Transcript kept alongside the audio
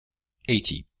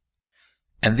80.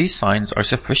 And these signs are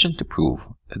sufficient to prove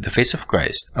that the face of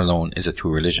Christ alone is a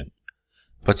true religion.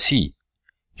 But see,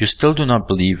 you still do not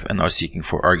believe and are seeking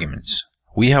for arguments.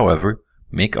 We, however,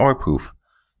 make our proof,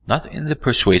 not in the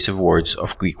persuasive words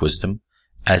of Greek wisdom,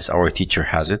 as our teacher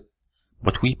has it,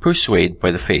 but we persuade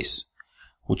by the face,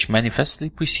 which manifestly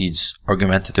precedes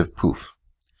argumentative proof.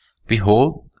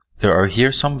 Behold, there are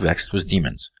here some vexed with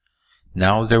demons.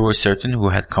 Now there were certain who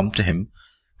had come to him,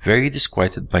 very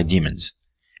disquieted by demons,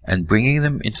 and bringing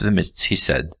them into the midst, he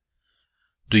said,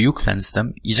 Do you cleanse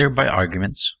them either by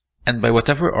arguments, and by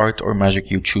whatever art or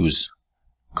magic you choose,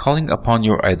 calling upon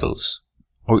your idols,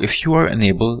 or if you are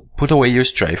unable, put away your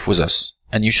strife with us,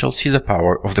 and you shall see the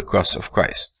power of the cross of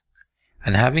Christ.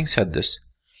 And having said this,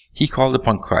 he called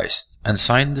upon Christ, and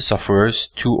signed the sufferers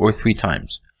 2 or 3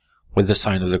 times, with the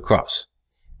sign of the cross.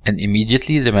 And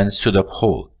immediately the men stood up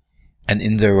whole, and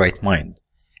in their right mind,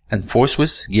 and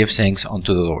forthwith gave thanks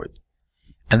unto the Lord.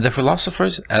 And the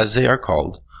philosophers, as they are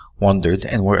called, wondered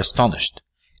and were astonished,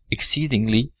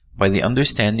 exceedingly by the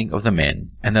understanding of the man,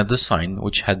 and at the sign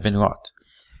which had been wrought.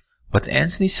 But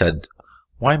Anthony said,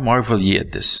 Why marvel ye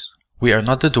at this? We are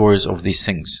not the doers of these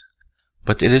things,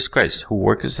 but it is Christ who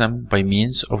worketh them by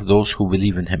means of those who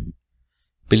believe in him.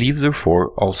 Believe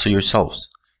therefore also yourselves,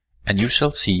 and you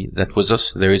shall see that with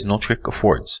us there is no trick of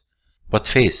words, but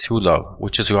faith through love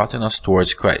which is wrought in us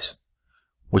towards Christ,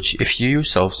 which if you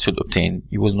yourselves should obtain,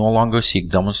 you will no longer seek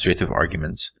demonstrative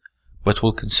arguments, but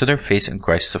will consider faith in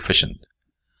Christ sufficient.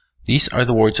 These are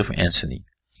the words of Anthony.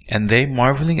 And they,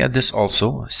 marveling at this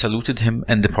also, saluted him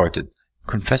and departed,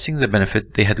 confessing the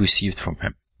benefit they had received from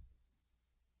him.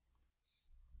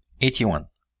 81.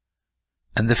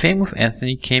 And the fame of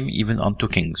Anthony came even unto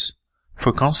kings,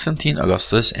 for Constantine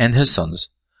Augustus and his sons,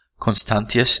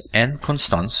 Constantius and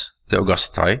Constans, the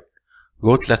Augusti,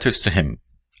 wrote letters to him,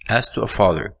 as to a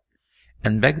father,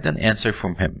 and begged an answer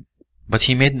from him. But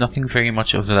he made nothing very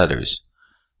much of the letters,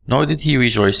 nor did he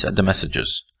rejoice at the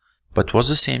messages, but was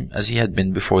the same as he had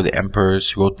been before the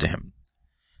emperors wrote to him.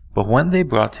 But when they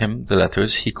brought him the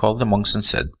letters, he called the monks and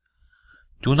said,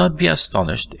 Do not be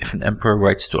astonished if an emperor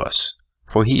writes to us,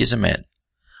 for he is a man,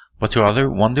 but rather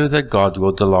wonder that God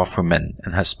wrote the law for men,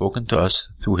 and has spoken to us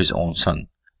through his own Son.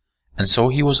 And so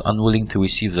he was unwilling to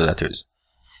receive the letters,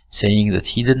 saying that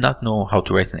he did not know how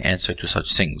to write an answer to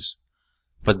such things.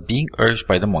 But being urged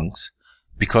by the monks,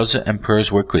 because the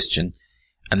emperors were Christian,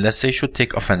 and lest they should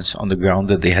take offense on the ground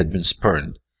that they had been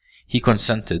spurned, he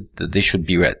consented that they should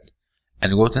be read,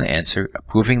 and wrote an answer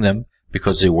approving them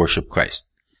because they worship Christ,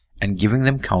 and giving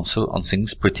them counsel on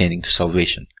things pertaining to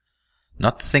salvation,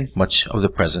 not to think much of the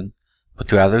present,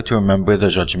 but rather to remember the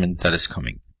judgment that is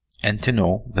coming, and to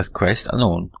know that Christ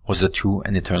alone was the true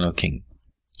and eternal King.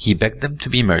 He begged them to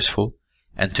be merciful,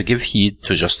 and to give heed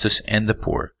to justice and the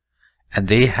poor, and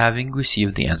they, having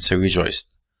received the answer, rejoiced.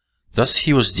 Thus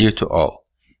he was dear to all,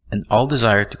 and all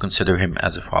desired to consider him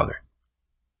as a father.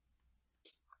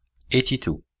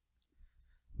 82.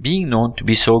 Being known to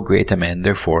be so great a man,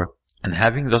 therefore, and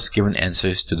having thus given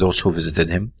answers to those who visited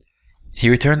him, he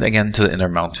returned again to the inner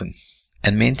mountain,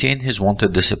 and maintained his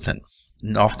wonted discipline.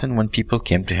 And often when people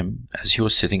came to him, as he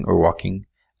was sitting or walking,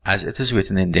 as it is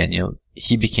written in Daniel,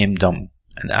 he became dumb,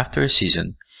 and after a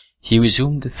season he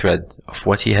resumed the thread of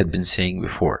what he had been saying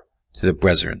before to the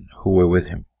brethren who were with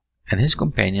him. And his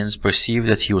companions perceived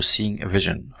that he was seeing a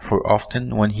vision, for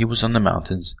often when he was on the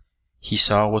mountains, he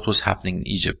saw what was happening in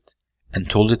Egypt, and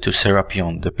told it to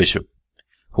Serapion the bishop,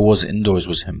 who was indoors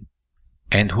with him,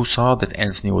 and who saw that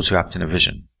Anthony was wrapped in a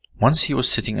vision. Once he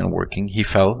was sitting and working, he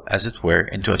fell, as it were,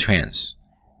 into a trance,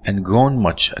 and groaned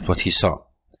much at what he saw.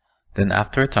 Then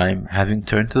after a time, having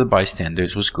turned to the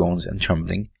bystanders with groans and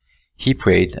trembling, he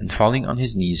prayed, and falling on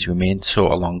his knees remained so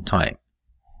a long time.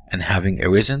 And having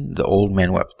arisen, the old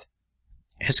man wept.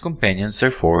 His companions,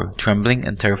 therefore, trembling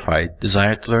and terrified,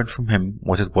 desired to learn from him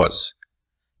what it was.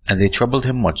 And they troubled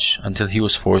him much, until he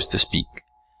was forced to speak.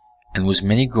 And with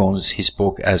many groans he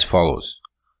spoke as follows: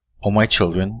 O my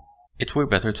children, it were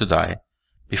better to die,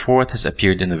 before what has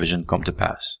appeared in the vision come to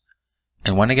pass.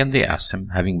 And when again they asked him,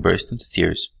 having burst into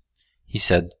tears, he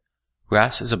said,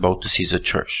 Wrath is about to seize the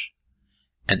church,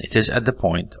 and it is at the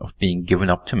point of being given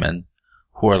up to men,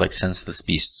 who are like senseless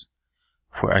beasts.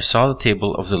 For I saw the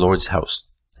table of the Lord's house,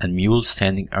 and mules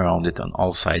standing around it on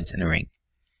all sides in a ring,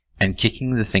 and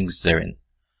kicking the things therein,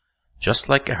 just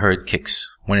like a herd kicks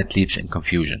when it leaps in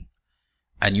confusion.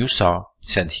 And you saw,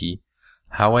 said he,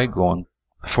 how I groaned,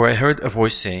 for I heard a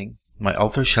voice saying, My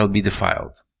altar shall be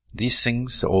defiled. These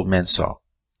things the old man saw.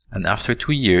 And after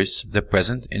 2 years, the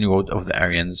present inroad of the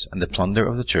Arians and the plunder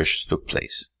of the church took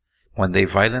place, when they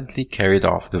violently carried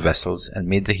off the vessels and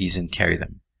made the heathen carry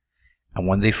them. and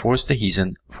when they forced the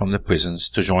heathen from the prisons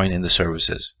to join in the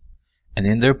services, and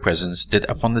in their presence did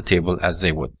upon the table as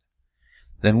they would.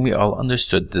 Then we all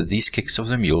understood that these kicks of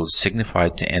the mules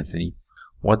signified to Anthony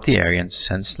what the Arians,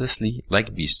 senselessly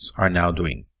like beasts, are now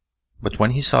doing. But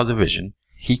when he saw the vision,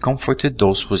 he comforted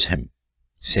those with him,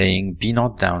 saying, Be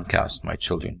not downcast, my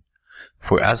children,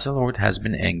 for as the Lord has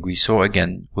been angry, so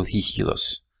again will he heal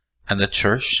us, and the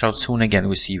Church shall soon again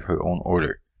receive her own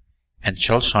order, and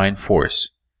shall shine forth,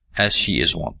 as she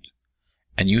is wont.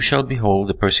 And you shall behold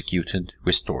the persecuted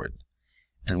restored,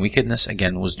 and wickedness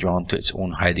again was drawn to its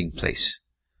own hiding place.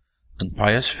 And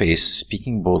pious faith,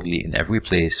 speaking boldly in every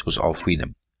place, was all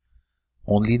freedom.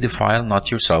 Only defile not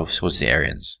yourselves with the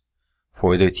Arians,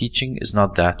 for their teaching is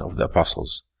not that of the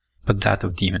apostles, but that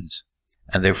of demons,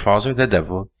 and their father the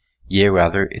devil, yea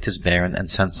rather it is barren and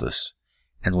senseless,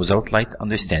 and without light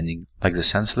understanding, like the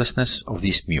senselessness of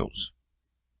these mules.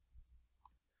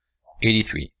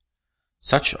 83.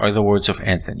 Such are the words of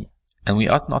Anthony, and we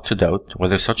ought not to doubt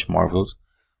whether such marvels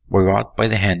were wrought by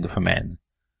the hand of a man.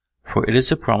 For it is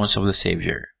the promise of the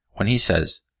Saviour, when he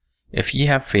says, If ye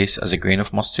have faith as a grain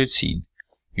of mustard seed,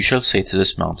 you shall say to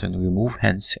this mountain, Remove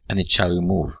hence, and it shall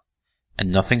remove,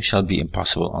 and nothing shall be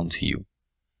impossible unto you.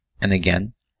 And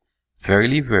again,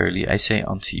 Verily, verily, I say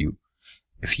unto you,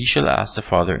 if ye shall ask the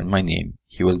Father in my name,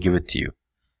 he will give it to you.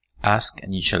 Ask,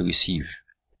 and ye shall receive.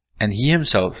 And he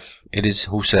himself it is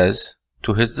who says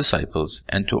to his disciples,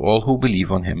 and to all who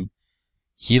believe on him,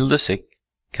 Heal the sick,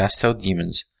 cast out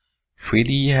demons,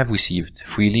 freely ye have received,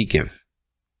 freely give.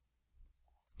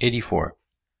 84.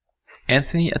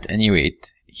 Anthony, at any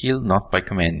rate, healed not by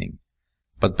commanding,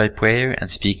 but by prayer and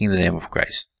speaking the name of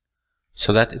Christ,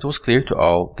 so that it was clear to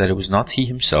all that it was not he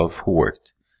himself who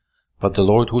worked, but the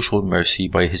Lord who showed mercy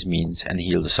by his means and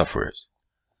healed the sufferers.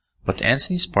 But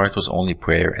Anthony's part was only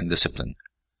prayer and discipline,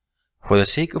 for the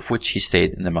sake of which he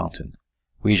stayed in the mountain,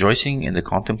 rejoicing in the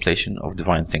contemplation of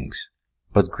divine things,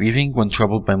 but grieving when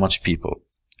troubled by much people,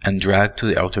 and dragged to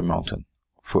the outer mountain.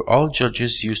 For all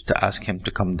judges used to ask him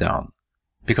to come down,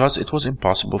 because it was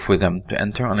impossible for them to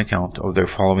enter on account of their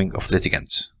following of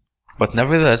litigants. But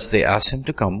nevertheless they asked him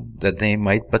to come, that they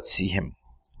might but see him.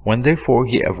 When therefore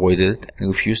he avoided it, and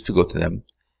refused to go to them,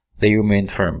 they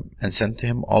remained firm, and sent to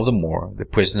him all the more the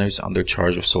prisoners under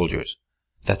charge of soldiers,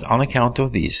 that on account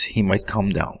of these he might come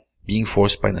down, being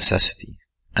forced by necessity.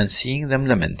 And seeing them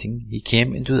lamenting, he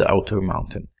came into the outer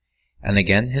mountain, and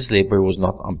again his labour was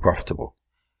not unprofitable,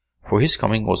 for his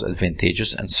coming was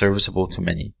advantageous and serviceable to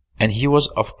many, and he was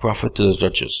of profit to the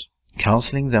judges,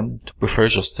 counselling them to prefer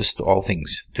justice to all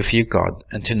things, to fear God,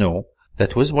 and to know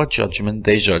that with what judgment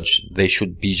they judged they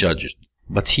should be judged.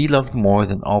 But he loved more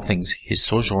than all things his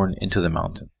sojourn into the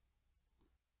mountain.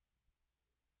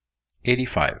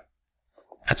 85.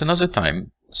 At another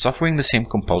time, suffering the same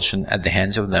compulsion at the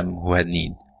hands of them who had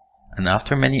need, and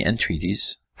after many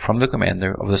entreaties from the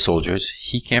commander of the soldiers,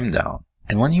 he came down.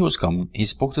 And when he was come, he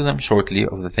spoke to them shortly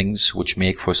of the things which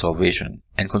make for salvation,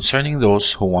 and concerning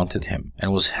those who wanted him,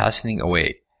 and was hastening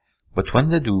away. But when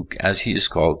the Duke, as he is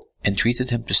called, entreated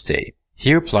him to stay,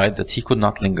 he replied that he could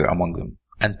not linger among them,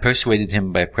 and persuaded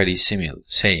him by a pretty simile,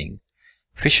 saying,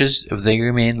 Fishes, if they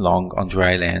remain long on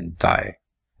dry land, die,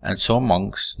 and so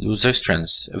monks lose their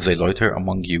strength if they loiter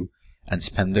among you and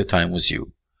spend their time with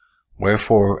you.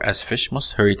 Wherefore, as fish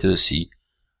must hurry to the sea,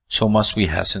 so must we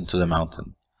hasten to the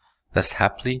mountain, lest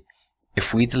haply,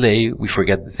 if we delay, we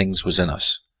forget the things within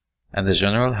us. And the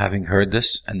general, having heard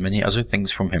this and many other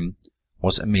things from him,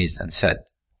 was amazed, and said,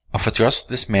 Of a trust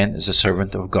this man is a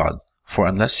servant of God, for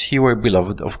unless he were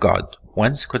beloved of God,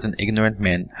 whence could an ignorant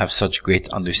man have such great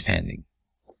understanding?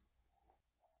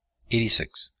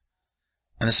 86.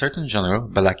 And a certain general,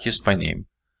 Balachius by name,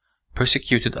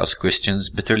 persecuted us Christians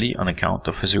bitterly on account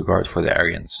of his regard for the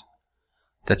Arians,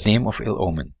 that name of ill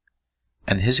omen,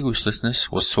 and his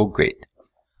ruthlessness was so great,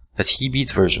 that he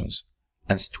beat virgins,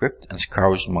 and stripped and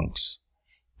scourged monks.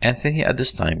 Anthony at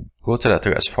this time wrote a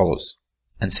letter as follows,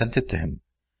 and sent it to him.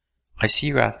 I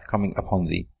see wrath coming upon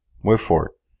thee,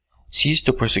 wherefore, cease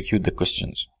to persecute the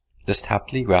Christians, lest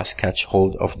haply wrath catch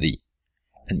hold of thee,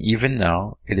 and even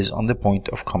now it is on the point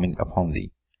of coming upon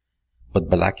thee. But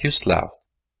Balachius laughed,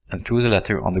 and threw the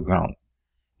letter on the ground,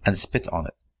 and spit on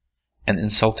it, and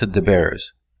insulted the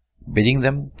bearers, bidding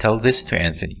them tell this to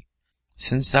Anthony,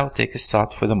 Since thou takest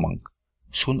thought for the monk,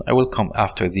 soon I will come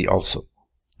after thee also.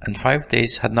 And 5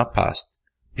 days had not passed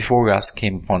before wrath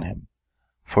came upon him.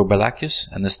 For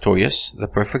Balachius and Nestorius, the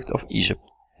prefect of Egypt,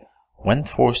 went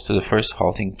forth to the first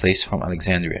halting place from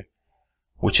Alexandria,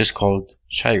 which is called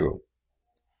Cairo,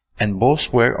 and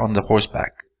both were on the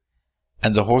horseback,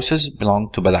 and the horses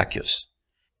belonged to Balachius,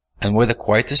 and were the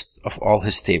quietest of all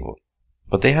his stable.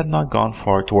 But they had not gone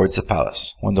far towards the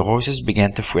palace, when the horses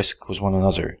began to frisk with one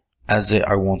another, as they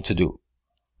are wont to do.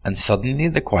 And suddenly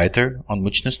the quieter, on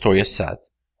which Nestorius sat,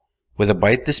 with a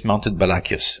bite dismounted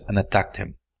Balacius, and attacked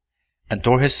him, and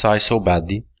tore his thigh so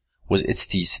badly with its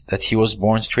teeth that he was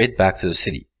borne straight back to the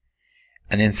city,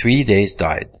 and in 3 days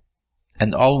died.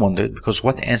 And all wondered, because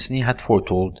what Anthony had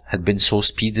foretold had been so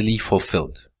speedily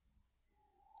fulfilled.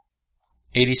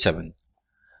 87.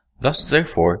 Thus,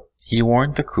 therefore, he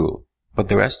warned the cruel, but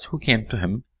the rest who came to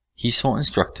him he so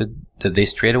instructed that they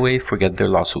straightway forget their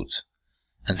lawsuits,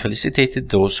 and felicitated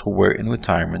those who were in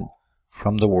retirement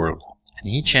from the world,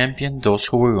 and he championed those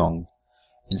who were wronged,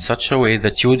 in such a way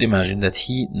that you would imagine that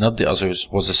he, not the others,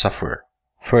 was a sufferer.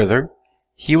 Further,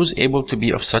 he was able to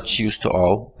be of such use to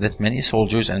all that many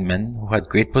soldiers and men who had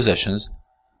great possessions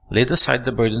laid aside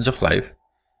the burdens of life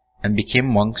and became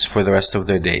monks for the rest of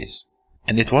their days.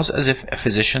 And it was as if a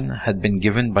physician had been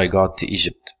given by God to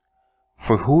Egypt.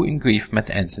 For who in grief met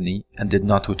Anthony and did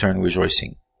not return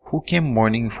rejoicing? Who came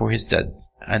mourning for his dead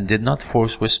and did not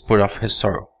forthwith put off his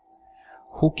sorrow?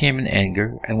 Who came in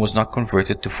anger and was not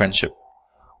converted to friendship?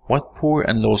 What poor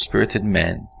and low-spirited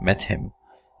man met him,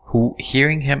 who,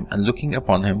 hearing him and looking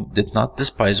upon him, did not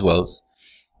despise wealth,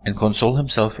 and console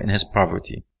himself in his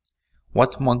poverty?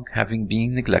 What monk, having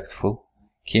been neglectful,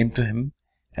 came to him,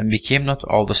 and became not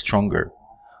all the stronger?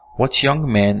 What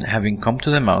young man, having come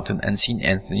to the mountain and seen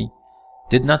Anthony,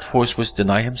 did not forthwith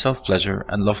deny himself pleasure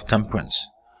and love temperance?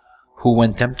 Who,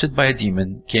 when tempted by a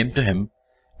demon, came to him,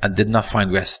 and did not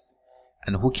find rest,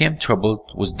 and who came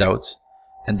troubled with doubts,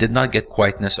 and did not get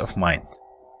quietness of mind?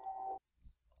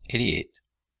 88.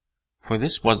 For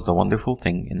this was the wonderful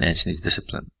thing in Anthony's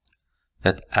discipline,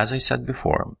 that, as I said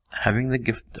before, having the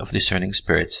gift of discerning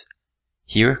spirits,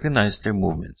 he recognized their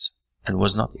movements, and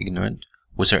was not ignorant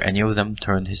whither any of them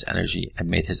turned his energy and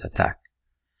made his attack.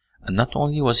 And not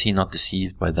only was he not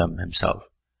deceived by them himself,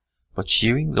 but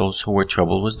cheering those who were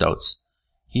troubled with doubts,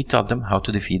 he taught them how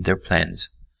to defeat their plans,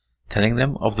 telling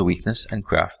them of the weakness and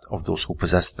craft of those who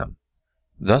possessed them.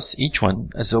 Thus each one,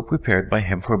 as though prepared by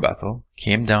him for battle,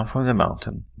 came down from the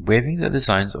mountain, braving the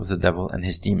designs of the devil and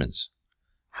his demons.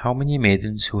 How many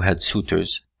maidens who had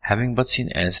suitors, having but seen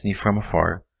Anthony from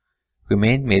afar,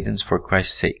 remained maidens for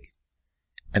Christ's sake.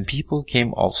 And people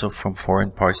came also from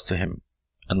foreign parts to him,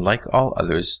 and like all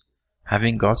others,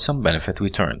 having got some benefit,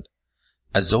 returned,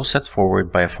 as though set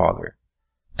forward by a father.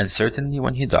 And certainly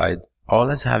when he died, all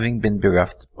as having been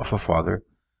bereft of a father,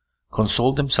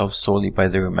 consoled themselves solely by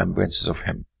the remembrances of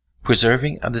him,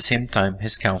 preserving at the same time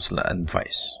his counsel and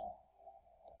advice.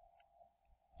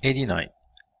 89.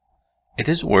 It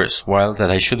is worth while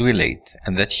that I should relate,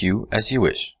 and that you, as you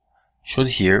wish, should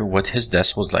hear what his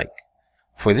death was like,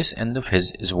 for this end of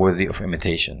his is worthy of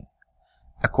imitation.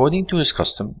 According to his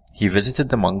custom, he visited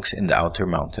the monks in the outer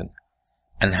mountain,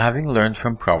 and having learned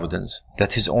from Providence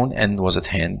that his own end was at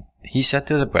hand, he said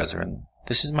to the brethren,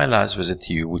 "This is my last visit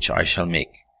to you which I shall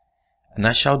make, and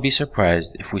I shall be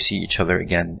surprised if we see each other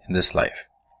again in this life.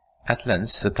 At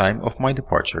length the time of my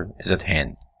departure is at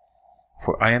hand,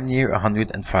 for I am near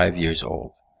 105 years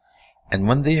old." And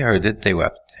when they heard it, they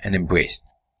wept, and embraced,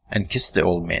 and kissed the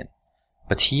old man.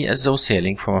 But he, as though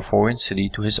sailing from a foreign city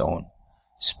to his own,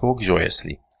 spoke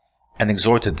joyously, and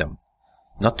exhorted them,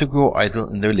 not to grow idle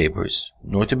in their labors,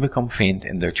 nor to become faint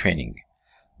in their training,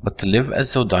 but to live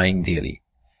as though dying daily,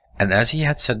 and as he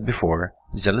had said before,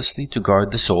 zealously to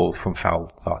guard the soul from foul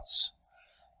thoughts,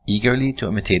 eagerly to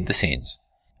imitate the saints,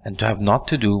 and to have naught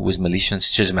to do with malicious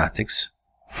schismatics,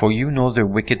 for you know their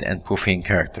wicked and profane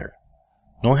character,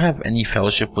 nor have any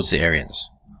fellowship with the Arians,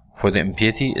 for the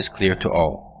impiety is clear to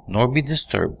all, nor be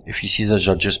disturbed if you see the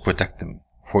judges protect them,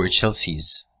 for it shall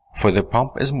cease, for their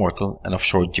pomp is mortal and of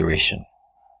short duration.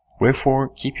 Wherefore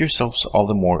keep yourselves all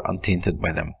the more untainted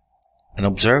by them, and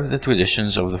observe the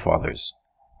traditions of the fathers,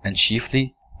 and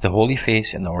chiefly the holy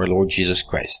faith in our Lord Jesus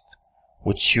Christ,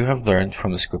 which you have learned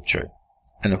from the Scripture,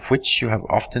 and of which you have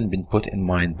often been put in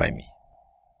mind by me.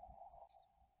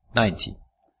 90.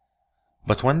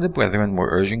 But when the brethren were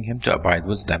urging him to abide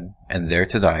with them, and there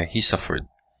to die, he suffered,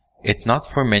 it not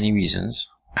for many reasons,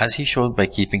 as he showed by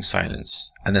keeping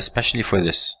silence, and especially for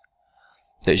this.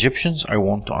 The Egyptians are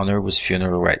wont to honor with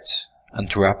funeral rites, and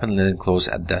to wrap in linen clothes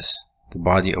at death the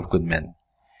body of good men,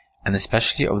 and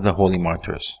especially of the holy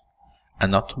martyrs,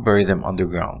 and not to bury them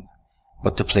underground,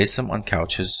 but to place them on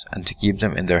couches, and to keep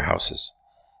them in their houses,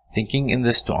 thinking in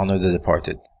this to honor the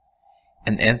departed.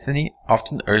 And Anthony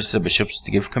often urged the bishops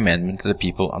to give commandment to the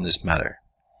people on this matter.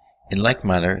 In like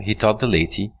manner he taught the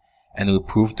laity, and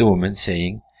reproved the women,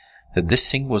 saying that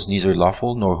this thing was neither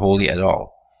lawful nor holy at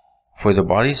all, for the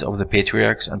bodies of the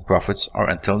patriarchs and prophets are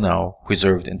until now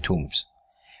preserved in tombs,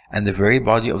 And the very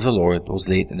body of the Lord was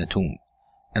laid in a tomb,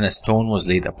 and a stone was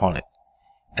laid upon it,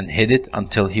 and hid it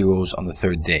until he rose on the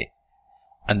third day.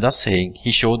 And thus saying,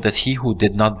 he showed that he who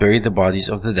did not bury the bodies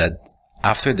of the dead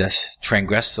after death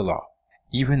transgressed the law,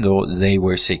 even though they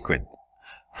were sacred.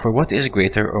 For what is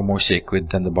greater or more sacred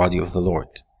than the body of the Lord?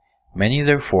 Many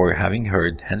therefore, having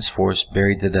heard, henceforth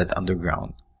buried the dead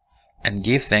underground, and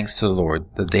gave thanks to the Lord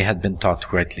that they had been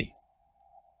taught rightly.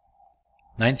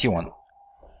 91.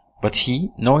 But he,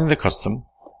 knowing the custom,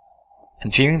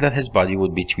 and fearing that his body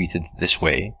would be treated this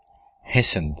way,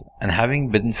 hastened, and having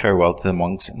bidden farewell to the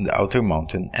monks in the outer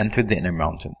mountain, entered the inner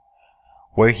mountain,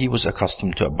 where he was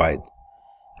accustomed to abide.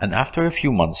 And after a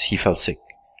few months he fell sick.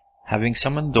 Having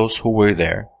summoned those who were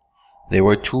there, they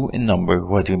were 2 in number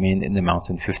who had remained in the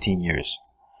mountain 15 years,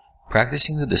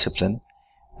 practicing the discipline,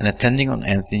 and attending on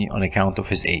Anthony on account of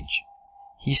his age.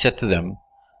 He said to them,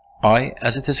 I,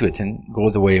 as it is written, go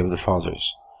the way of the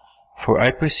fathers, for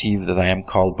I perceive that I am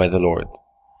called by the Lord.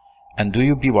 And do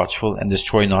you be watchful, and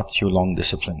destroy not your long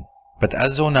discipline, but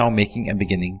as though now making a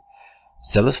beginning,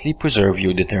 zealously preserve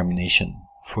your determination.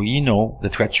 For ye know the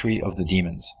treachery of the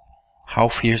demons, how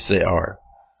fierce they are,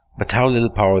 but how little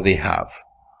power they have.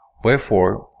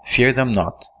 Wherefore, fear them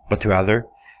not, but rather,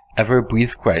 ever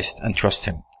breathe Christ, and trust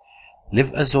him.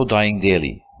 Live as though dying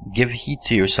daily, give heed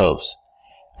to yourselves,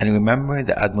 and remember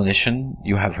the admonition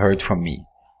you have heard from me.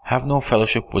 Have no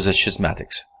fellowship with the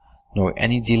schismatics, nor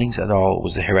any dealings at all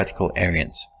with the heretical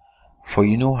Arians. For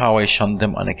you know how I shunned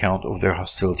them on account of their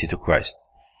hostility to Christ,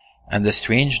 and the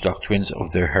strange doctrines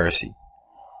of their heresy.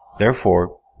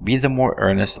 Therefore, be the more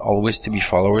earnest always to be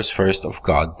followers first of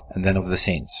God, and then of the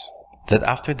saints, that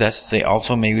after death they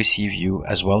also may receive you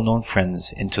as well-known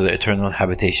friends into the eternal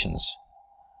habitations.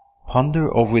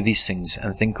 Ponder over these things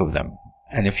and think of them,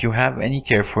 and if you have any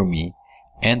care for me,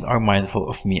 and are mindful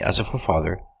of me as of a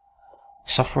father,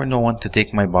 suffer no one to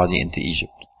take my body into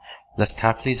Egypt, lest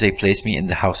haply they place me in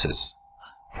the houses.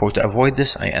 For to avoid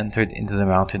this I entered into the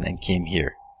mountain and came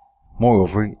here.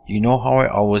 Moreover, you know how I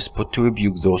always put to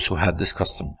rebuke those who had this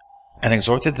custom, and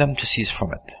exhorted them to cease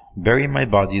from it. Bury my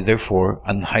body, therefore,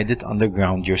 and hide it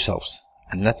underground yourselves,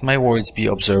 and let my words be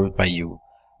observed by you,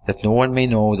 that no one may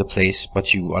know the place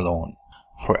but you alone.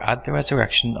 For at the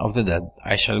resurrection of the dead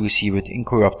I shall receive it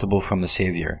incorruptible from the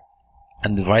Saviour,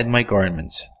 and divide my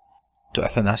garments. To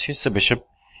Athanasius the bishop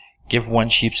give 1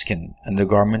 sheepskin, and the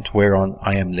garment whereon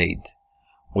I am laid,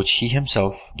 which he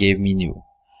himself gave me new,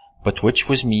 but which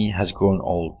with me has grown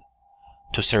old.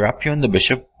 To Serapion the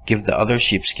bishop give the other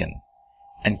sheepskin,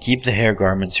 and keep the hair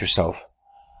garments yourself.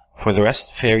 For the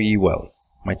rest fare ye well,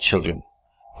 my children,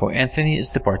 for Anthony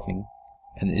is departing,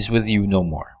 and is with you no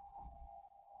more.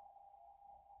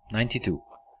 92.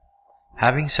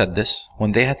 Having said this,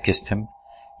 when they had kissed him,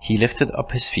 he lifted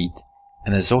up his feet,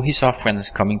 and as though he saw friends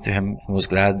coming to him, and was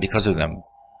glad because of them,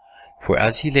 for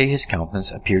as he lay his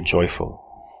countenance appeared joyful,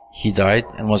 he died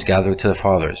and was gathered to the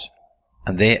fathers,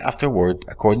 and they afterward,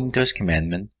 according to his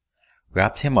commandment,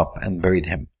 wrapped him up and buried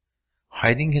him,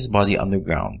 hiding his body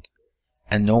underground,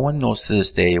 and no one knows to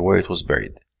this day where it was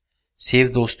buried,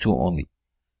 save those 2 only.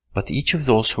 But each of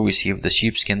those who received the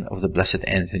sheepskin of the blessed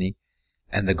Anthony,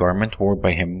 and the garment worn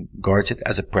by him, guards it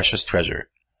as a precious treasure.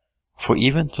 For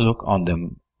even to look on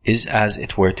them is as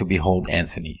it were to behold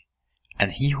Anthony,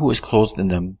 and he who is clothed in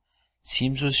them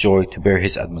seems with joy to bear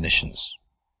his admonitions.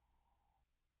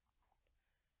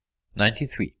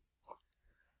 93.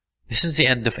 This is the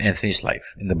end of Anthony's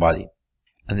life in the body,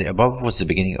 and the above was the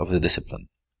beginning of the discipline.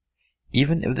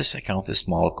 Even if this account is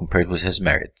small compared with his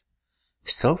merit,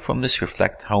 still from this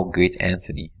reflect how great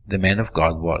Anthony, the man of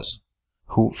God, was,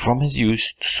 who from his youth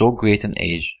to so great an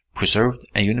age preserved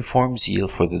a uniform zeal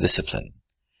for the discipline,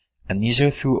 and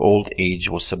neither through old age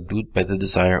was subdued by the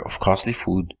desire of costly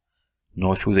food,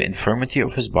 nor through the infirmity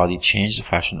of his body changed the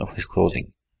fashion of his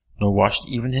clothing, nor washed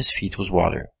even his feet with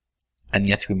water, and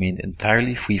yet remained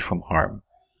entirely free from harm.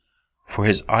 For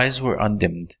his eyes were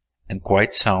undimmed, and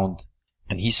quite sound,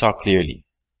 and he saw clearly.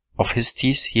 Of his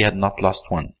teeth he had not lost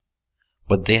one,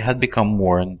 but they had become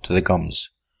worn to the gums,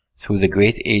 through the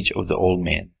great age of the old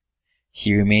man.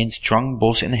 He remained strong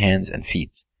both in hands and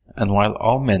feet, and while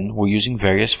all men were using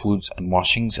various foods and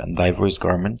washings and divers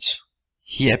garments,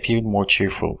 he appeared more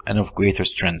cheerful and of greater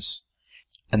strength.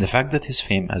 And the fact that his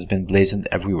fame has been blazoned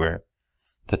everywhere,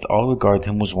 that all regard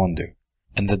him with wonder,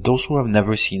 and that those who have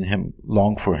never seen him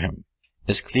long for him,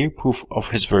 is clear proof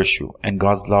of his virtue and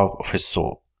God's love of his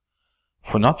soul.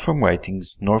 For not from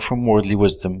writings, nor from worldly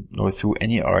wisdom, nor through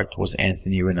any art was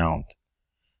Anthony renowned,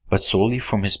 but solely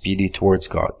from his piety towards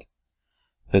God.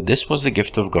 That this was the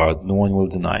gift of God no one will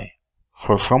deny.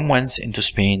 For from whence into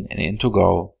Spain and into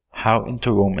Gaul, how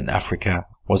into Rome and Africa,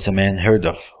 was the man heard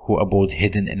of who abode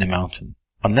hidden in a mountain,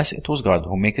 unless it was God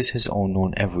who makes his own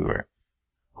known everywhere,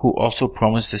 who also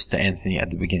promised this to Anthony at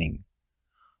the beginning.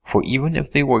 For even if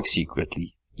they work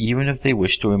secretly, even if they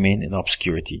wish to remain in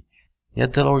obscurity,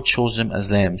 yet the Lord shows them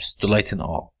as lamps to lighten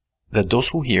all, that those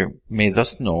who hear may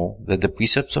thus know that the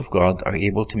precepts of God are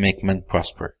able to make men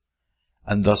prosper,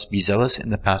 and thus be zealous in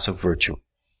the paths of virtue.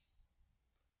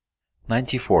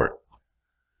 94.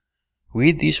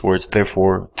 Read these words,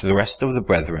 therefore, to the rest of the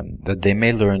brethren, that they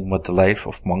may learn what the life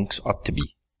of monks ought to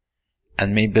be,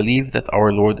 and may believe that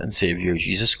our Lord and Saviour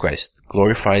Jesus Christ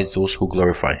glorifies those who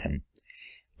glorify him,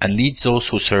 and leads those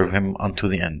who serve him unto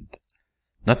the end,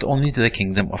 not only to the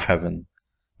kingdom of heaven,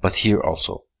 but here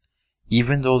also,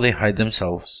 even though they hide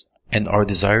themselves, and are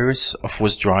desirous of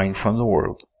withdrawing from the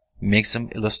world, makes them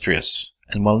illustrious,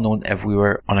 and well known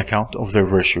everywhere on account of their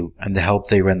virtue and the help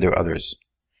they render others.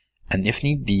 And if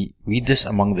need be, read this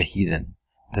among the heathen,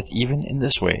 that even in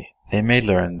this way they may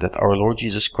learn that our Lord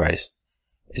Jesus Christ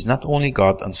is not only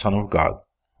God and Son of God,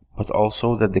 but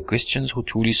also that the Christians who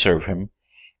truly serve him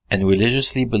and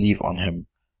religiously believe on him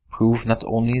prove not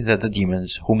only that the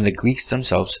demons, whom the Greeks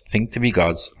themselves think to be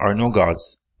gods, are no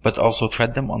gods, but also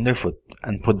tread them under foot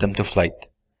and put them to flight,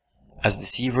 as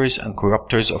deceivers and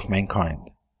corrupters of mankind,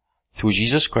 through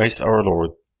Jesus Christ our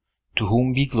Lord, to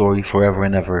whom be glory forever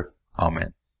and ever.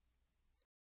 Amen.